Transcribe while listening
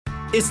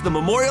It's the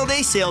Memorial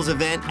Day sales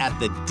event at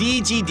the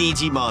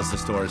DGDG Mazda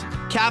stores.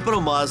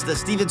 Capital Mazda,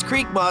 Stevens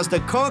Creek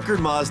Mazda, Concord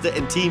Mazda,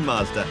 and Team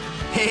Mazda.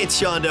 Hey, it's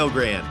Sean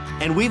Delgrand.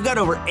 And we've got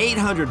over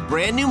 800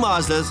 brand new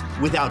Mazdas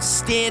with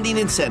outstanding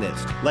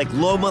incentives, like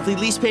low monthly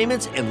lease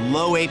payments and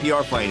low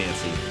APR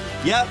financing.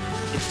 Yep,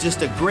 it's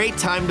just a great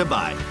time to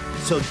buy.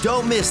 So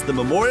don't miss the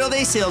Memorial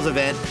Day sales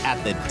event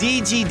at the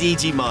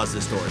DGDG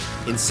Mazda stores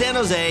in San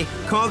Jose,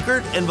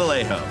 Concord, and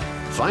Vallejo.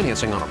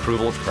 Financing on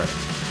approval of credit.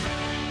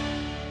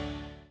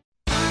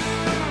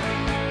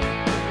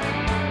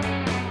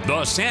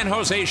 The San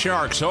Jose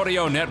Sharks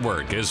Audio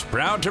Network is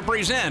proud to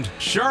present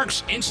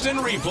Sharks Instant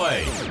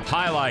Replay.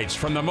 Highlights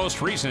from the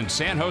most recent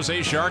San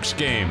Jose Sharks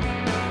game.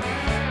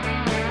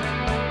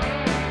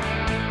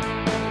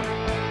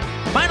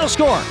 Final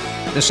score,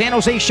 the San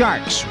Jose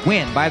Sharks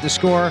win by the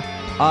score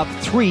of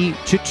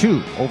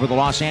 3-2 over the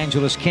Los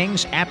Angeles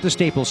Kings at the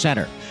Staples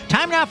Center.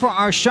 Time now for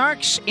our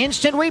Sharks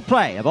Instant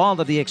Replay of all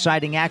of the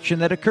exciting action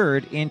that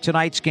occurred in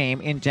tonight's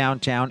game in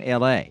downtown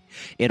L.A.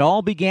 It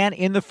all began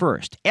in the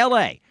first.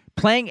 L.A.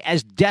 playing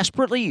as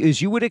desperately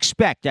as you would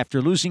expect after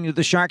losing to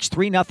the Sharks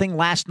 3-0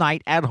 last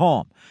night at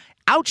home.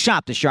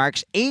 Outshot the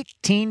Sharks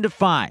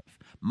 18-5.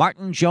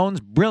 Martin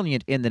Jones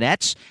brilliant in the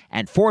nets,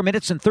 and 4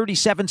 minutes and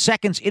 37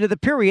 seconds into the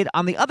period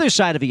on the other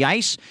side of the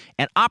ice,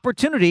 an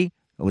opportunity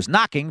was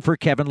knocking for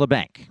Kevin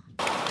Labanc.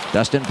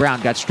 Dustin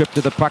Brown got stripped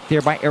of the puck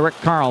there by Erik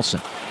Karlsson.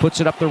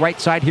 Puts it up the right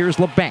side. Here's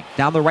Labanc.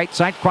 Down the right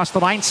side, cross the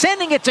line,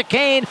 sending it to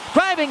Kane.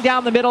 Driving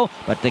down the middle,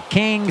 but the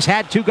Kings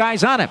had two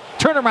guys on him.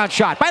 Turnaround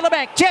shot by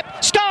Labanc. Tip.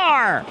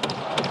 Score!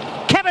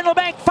 Kevin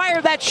Labanc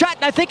fired that shot,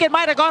 and I think it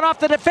might have gone off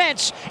the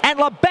defense. And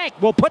Labanc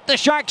will put the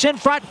Sharks in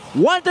front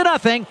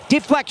 1-0.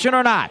 Deflection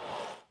or not.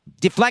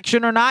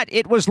 Deflection or not,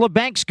 it was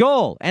Labanc's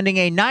goal, ending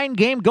a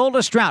 9-game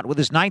goalless drought with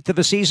his 9th of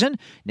the season.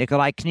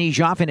 Nikolai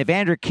Knyzhov and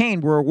Evander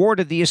Kane were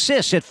awarded the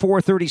assists at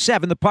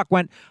 4:37. The puck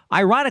went,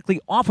 ironically,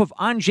 off of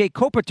Anze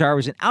Kopitar, who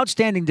was an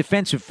outstanding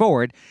defensive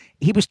forward.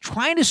 He was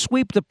trying to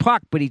sweep the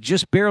puck, but he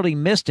just barely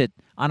missed it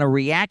on a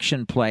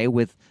reaction play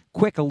with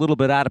Quick a little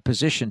bit out of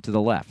position to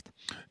the left.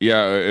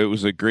 Yeah, it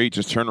was a great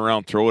just turn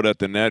around, throw it at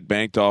the net,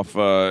 banked off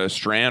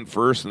Strand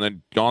first, and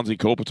then Anze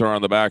Kopitar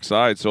on the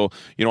backside. So,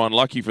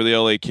 unlucky for the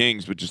LA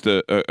Kings, but just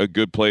a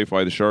good play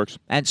by the Sharks.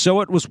 And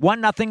so it was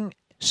 1-0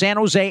 San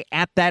Jose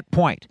at that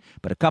point.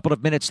 But a couple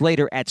of minutes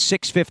later at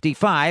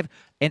 6:55,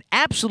 an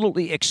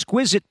absolutely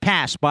exquisite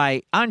pass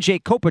by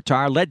Anze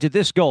Kopitar led to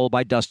this goal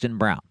by Dustin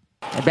Brown.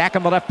 And back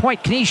on the left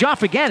point,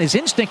 Knyzhov again. His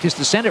instinct is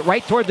to send it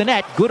right toward the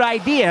net. Good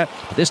idea.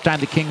 But this time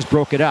the Kings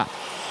broke it up.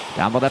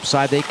 Down the left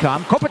side they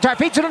come. Kopitar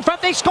feeds it in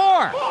front. They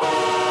score!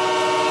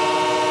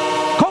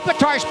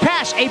 Kopitar's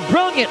pass, a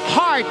brilliant,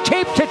 hard,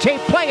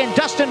 tape-to-tape play, and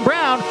Dustin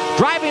Brown,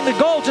 driving the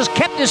goal, just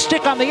kept his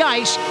stick on the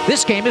ice.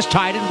 This game is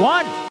tied at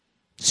 1.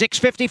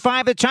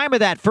 6:55 the time of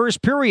that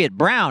first period.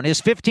 Brown,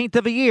 his 15th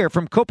of the year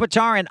from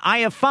Kopitar and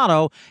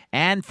Iafallo,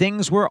 and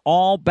things were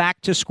all back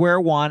to square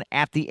one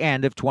at the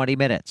end of 20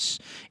 minutes.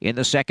 In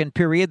the second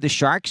period, the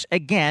Sharks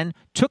again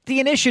took the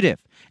initiative.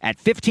 At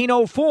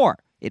 15:04,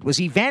 it was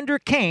Evander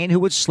Kane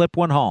who would slip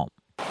one home.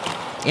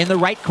 In the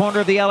right corner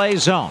of the LA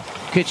zone,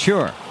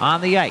 Couture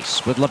on the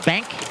ice with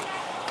Labanc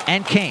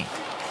and Kane.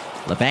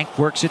 Labanc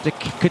works it to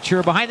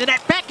Couture behind the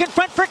net. Back in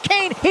front for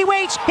Kane. He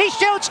waits. He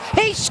shoots.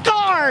 He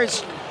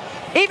scores!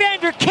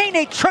 Evander Kane,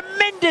 a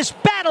tremendous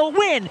battle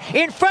win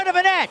in front of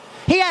a net.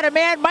 He had a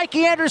man,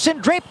 Mikey Anderson,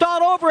 draped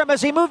all over him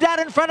as he moved out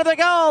in front of the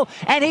goal,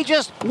 and he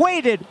just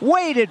waited.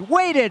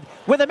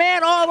 With a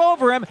man all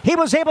over him, he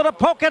was able to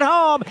poke it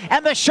home,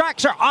 and the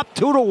Sharks are up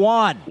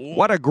 2-1.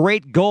 What a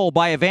great goal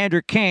by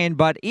Evander Kane,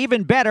 but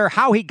even better,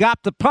 how he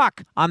got the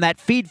puck on that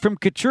feed from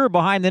Couture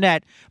behind the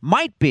net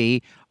might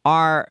be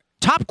our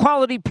top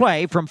quality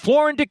play from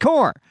Floor and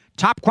Decor.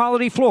 Top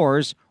quality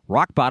floors,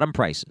 rock bottom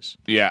prices.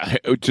 Yeah,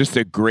 just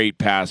a great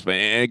pass,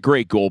 and a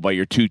great goal by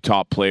your two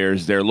top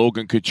players there.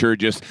 Logan Couture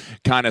just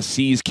kind of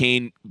sees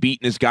Kane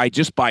beating his guy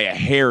just by a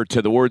hair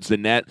towards the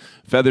net,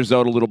 feathers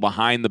out a little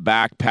behind the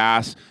back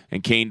pass,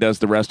 and Kane does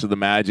the rest of the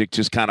magic,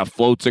 just kind of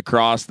floats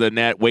across the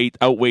net,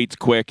 outweights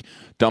Quick,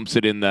 dumps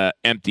it in the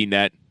empty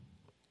net.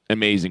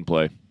 Amazing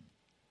play.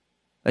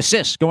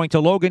 Assists going to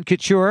Logan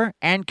Couture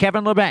and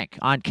Kevin Labanc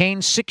on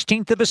Kane's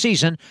 16th of the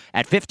season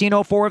at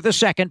 15:04 of the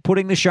second,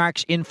 putting the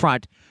Sharks in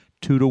front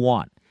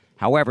 2-1.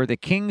 However, the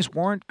Kings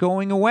weren't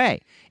going away.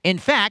 In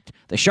fact,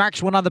 the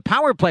Sharks went on the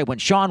power play when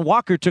Sean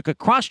Walker took a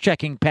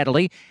cross-checking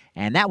penalty,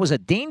 and that was a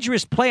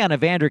dangerous play on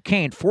Evander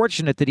Kane.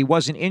 Fortunate that he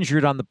wasn't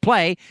injured on the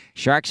play.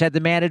 Sharks had the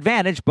man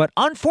advantage, but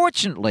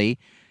unfortunately,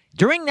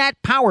 during that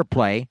power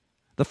play,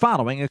 the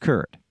following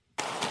occurred.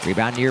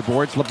 Rebound near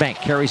boards. Labanc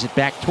carries it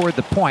back toward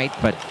the point,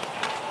 but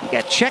he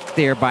got checked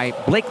there by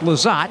Blake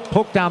Lizotte,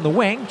 poked down the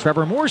wing.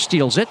 Trevor Moore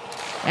steals it,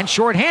 and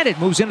shorthanded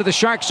moves into the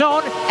Shark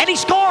zone, and he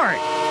scored!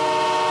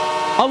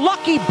 A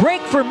lucky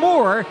break for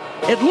Moore.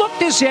 It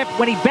looked as if,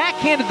 when he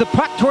backhanded the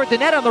puck toward the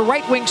net on the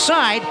right wing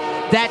side,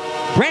 that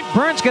Brent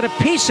Burns got a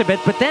piece of it,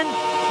 but then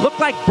looked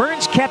like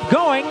Burns kept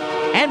going,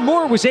 and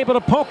Moore was able to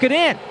poke it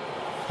in.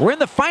 We're in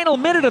the final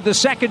minute of the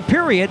second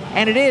period,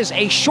 and it is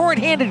a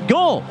shorthanded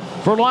goal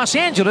for Los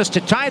Angeles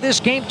to tie this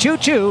game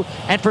 2-2,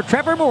 and for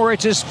Trevor Moore,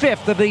 it's his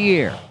 5th of the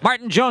year.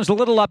 Martin Jones a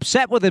little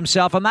upset with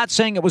himself. I'm not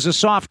saying it was a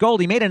soft goal.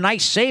 He made a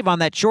nice save on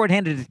that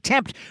shorthanded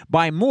attempt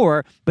by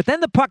Moore, but then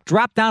the puck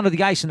dropped down to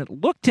the ice, and it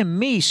looked to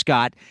me,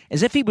 Scott,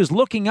 as if he was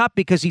looking up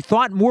because he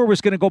thought Moore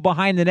was going to go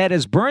behind the net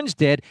as Burns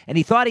did, and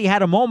he thought he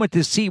had a moment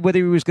to see whether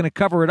he was going to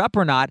cover it up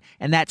or not,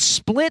 and that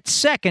split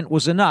second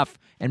was enough,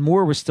 and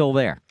Moore was still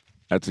there.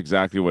 That's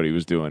exactly what he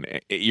was doing.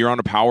 You're on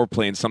a power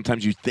play, and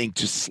sometimes you think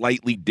just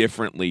slightly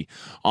differently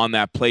on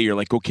that play. You're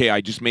like, okay,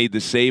 I just made the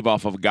save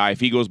off of a guy.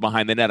 If he goes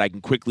behind the net, I can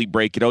quickly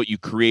break it out. You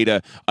create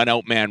an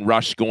outman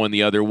rush going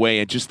the other way,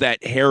 and just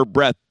that hair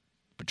breadth.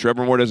 But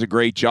Trevor Moore does a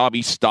great job.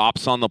 He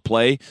stops on the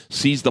play,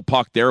 sees the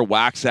puck there,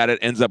 whacks at it,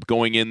 ends up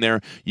going in there.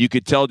 You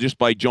could tell just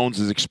by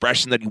Jones's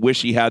expression that he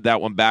wished he had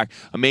that one back.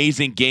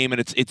 Amazing game, and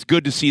it's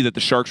good to see that the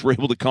Sharks were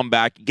able to come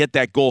back, get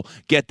that goal,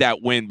 get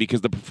that win,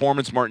 because the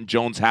performance Martin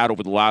Jones had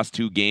over the last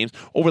 2 games,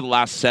 over the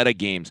last set of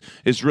games,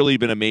 has really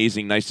been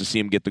amazing. Nice to see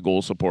him get the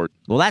goal support.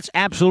 Well, that's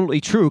absolutely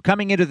true.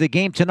 Coming into the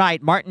game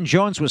tonight, Martin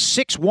Jones was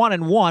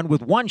 6-1-1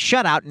 with 1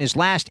 shutout in his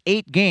last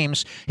 8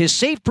 games. His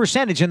save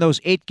percentage in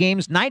those 8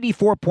 games,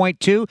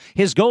 94.2.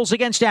 His goals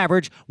against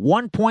average,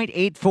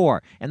 1.84.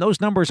 And those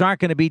numbers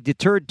aren't going to be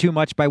deterred too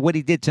much by what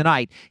he did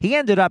tonight. He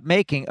ended up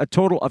making a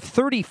total of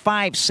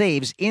 35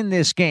 saves in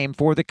this game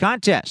for the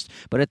contest.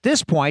 But at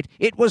this point,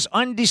 it was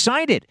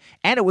undecided.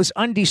 And it was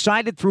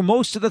undecided through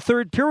most of the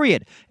third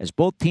period, as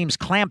both teams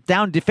clamped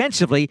down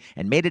defensively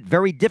and made it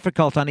very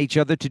difficult on each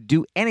other to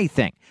do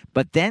anything.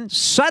 But then,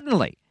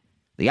 suddenly,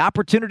 the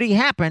opportunity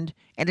happened,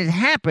 and it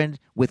happened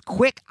with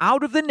Quick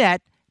out of the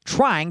net,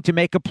 trying to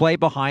make a play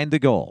behind the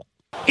goal.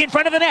 In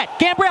front of the net,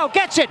 Gambrell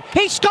gets it.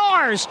 He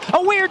scores!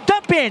 A weird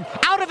dump in.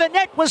 Out of the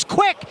net was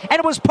Quick, and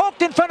it was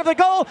poked in front of the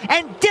goal,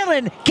 and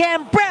Dylan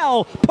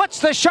Gambrell puts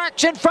the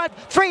Sharks in front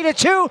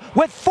 3-2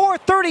 with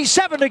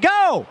 4:37 to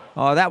go.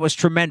 Oh, that was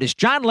tremendous.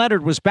 John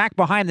Leonard was back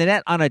behind the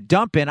net on a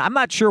dump in. I'm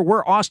not sure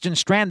where Austin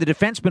Strand, the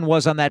defenseman,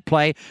 was on that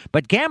play,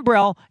 but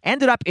Gambrell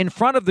ended up in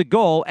front of the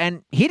goal,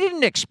 and he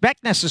didn't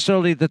expect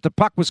necessarily that the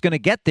puck was going to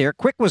get there.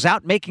 Quick was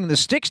out making the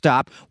stick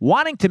stop,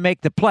 wanting to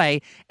make the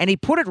play, and he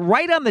put it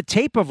right on the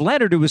tape of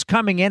Leonard, who was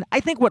coming in. I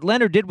think what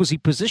Leonard did was he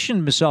positioned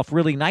himself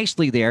really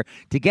nicely there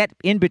to get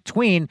in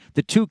between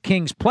the 2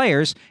 Kings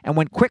players, and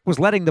when Quick was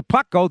letting the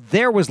puck go,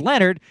 there was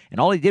Leonard, and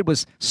all he did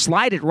was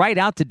slide it right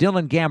out to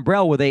Dylan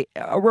Gambrell with a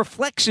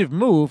reflexive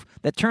move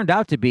that turned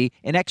out to be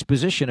an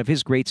exposition of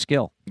his great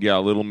skill. Yeah, a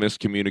little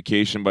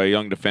miscommunication by a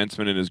young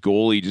defenseman and his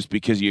goalie, just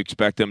because you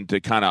expect him to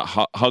kind of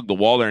hug the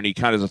wall there, and he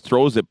kind of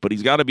throws it, but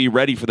he's got to be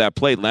ready for that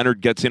play. Leonard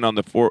gets in on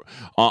the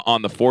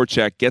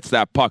forecheck, gets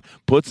that puck,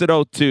 puts it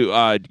out to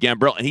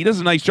Gambrell, and he does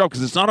a nice job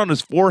because it's not on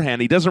his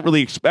forehand. He doesn't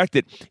really expect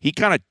it. He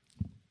kind of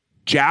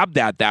jabbed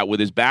at that with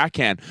his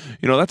backhand.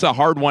 You know, that's a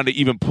hard one to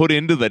even put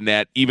into the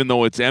net, even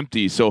though it's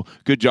empty. So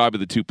good job of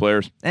the 2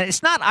 players. And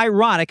it's not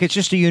ironic. It's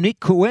just a unique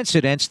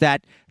coincidence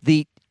that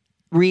the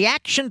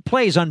reaction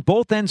plays on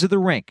both ends of the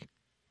rink.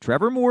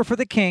 Trevor Moore for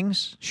the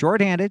Kings,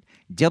 shorthanded.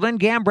 Dylan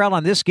Gambrell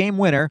on this game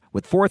winner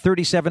with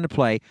 4:37 to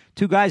play.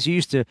 2 guys who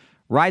used to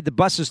ride the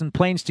buses and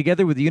planes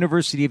together with the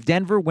University of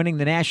Denver, winning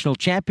the national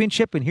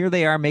championship, and here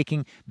they are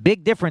making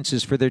big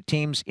differences for their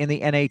teams in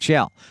the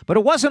NHL. But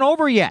it wasn't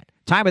over yet.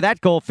 Time of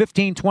that goal,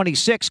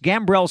 15:26.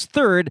 Gambrell's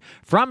third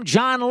from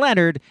John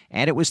Leonard,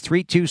 and it was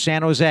 3-2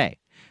 San Jose.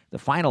 The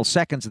final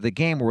seconds of the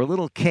game were a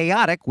little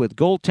chaotic, with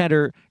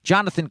goaltender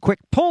Jonathan Quick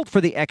pulled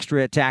for the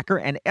extra attacker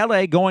and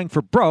L.A. going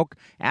for broke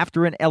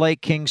after an L.A.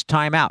 Kings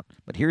timeout.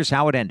 But here's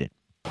how it ended.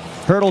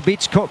 Hurdle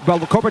beats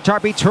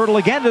Kopitar beats Hurdle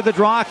again to the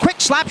draw. Quick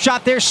slap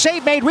shot there.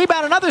 Save made.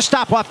 Rebound. Another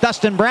stop off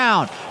Dustin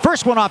Brown.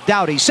 First one off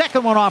Doughty.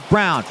 Second one off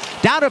Brown.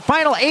 Down to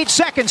final 8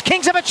 seconds.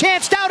 Kings have a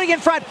chance. Doughty in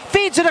front.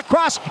 Feeds it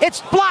across.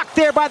 It's blocked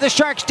there by the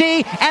Sharks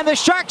D. And the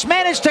Sharks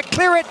manage to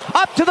clear it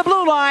up to the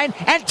blue line.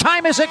 And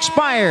time has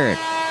expired.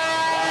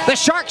 The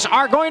Sharks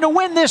are going to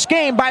win this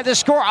game by the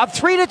score of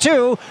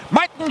 3-2.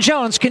 Martin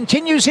Jones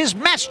continues his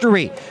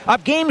mastery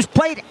of games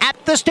played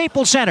at the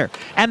Staples Center.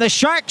 And the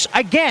Sharks,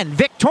 again,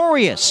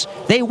 victorious.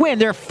 They win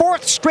their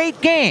 4th straight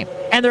game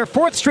and their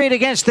 4th straight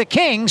against the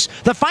Kings.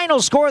 The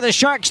final score, the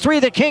Sharks 3,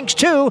 the Kings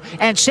 2.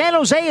 And San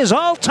Jose is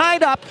all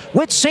tied up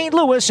with St.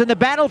 Louis in the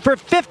battle for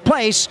 5th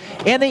place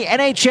in the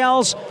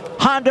NHL's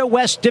Honda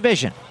West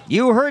Division.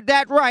 You heard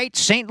that right.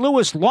 St.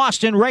 Louis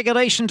lost in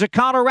regulation to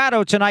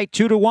Colorado tonight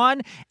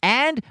 2-1.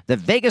 And the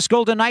Vegas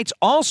Golden Knights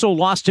also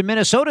lost to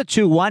Minnesota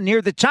 2-1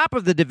 near the top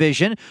of the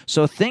division.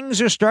 So things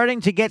are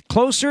starting to get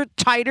closer,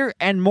 tighter,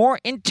 and more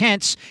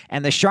intense.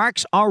 And the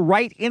Sharks are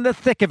right in the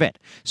thick of it.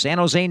 San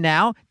Jose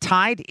now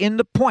tied in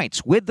the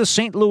points with the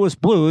St. Louis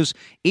Blues.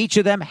 Each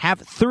of them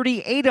have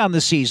 38 on the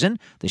season.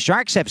 The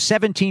Sharks have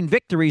 17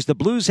 victories. The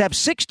Blues have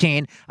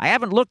 16. I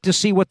haven't looked to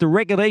see what the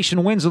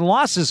regulation wins and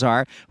losses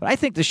are, but I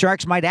think the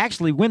Sharks might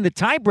actually win the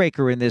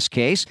tiebreaker in this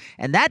case,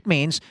 and that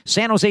means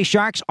San Jose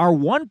Sharks are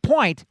 1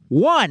 point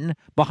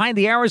behind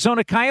the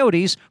Arizona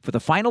Coyotes for the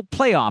final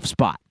playoff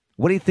spot.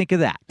 What do you think of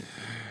that?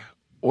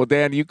 Well,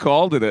 Dan, you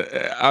called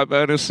it. I'm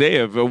going to say,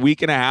 a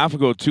week and a half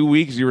ago, 2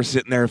 weeks, you were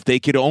sitting there, if they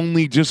could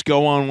only just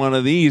go on one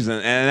of these.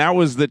 And that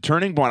was the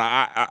turning point.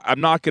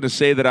 I'm not going to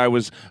say that I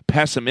was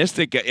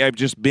pessimistic. I've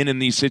just been in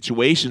these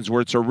situations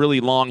where it's a really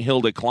long hill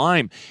to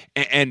climb.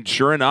 And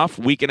sure enough,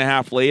 week and a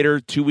half later,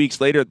 2 weeks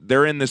later,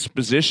 they're in this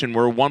position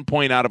where 1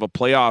 point out of a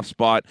playoff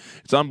spot.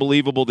 It's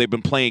unbelievable. They've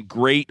been playing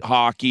great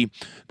hockey.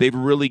 They've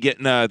really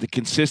getting the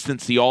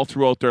consistency all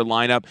throughout their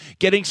lineup,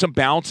 getting some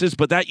bounces,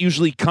 but that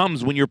usually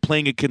comes when you're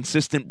playing a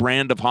consistent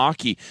brand of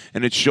hockey,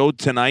 and it showed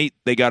tonight.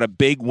 They got a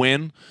big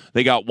win.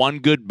 They got one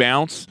good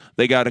bounce.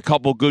 They got a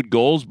couple good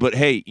goals, but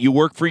hey, you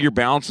work for your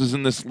bounces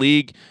in this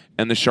league,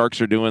 and the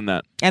Sharks are doing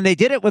that. And they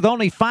did it with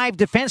only 5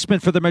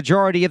 defensemen for the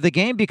majority of the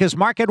game because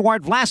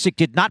Marc-Edouard Vlasic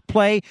did not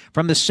play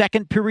from the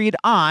second period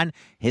on.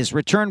 His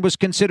return was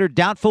considered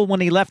doubtful when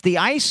he left the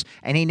ice,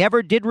 and he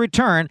never did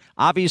return.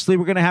 Obviously,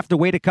 we're going to have to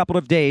wait a couple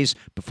of days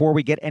before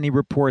we get any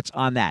reports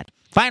on that.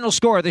 Final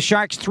score, the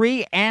Sharks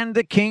 3 and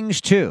the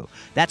Kings 2.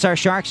 That's our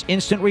Sharks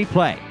Instant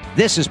Replay.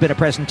 This has been a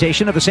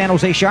presentation of the San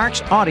Jose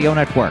Sharks Audio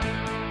Network.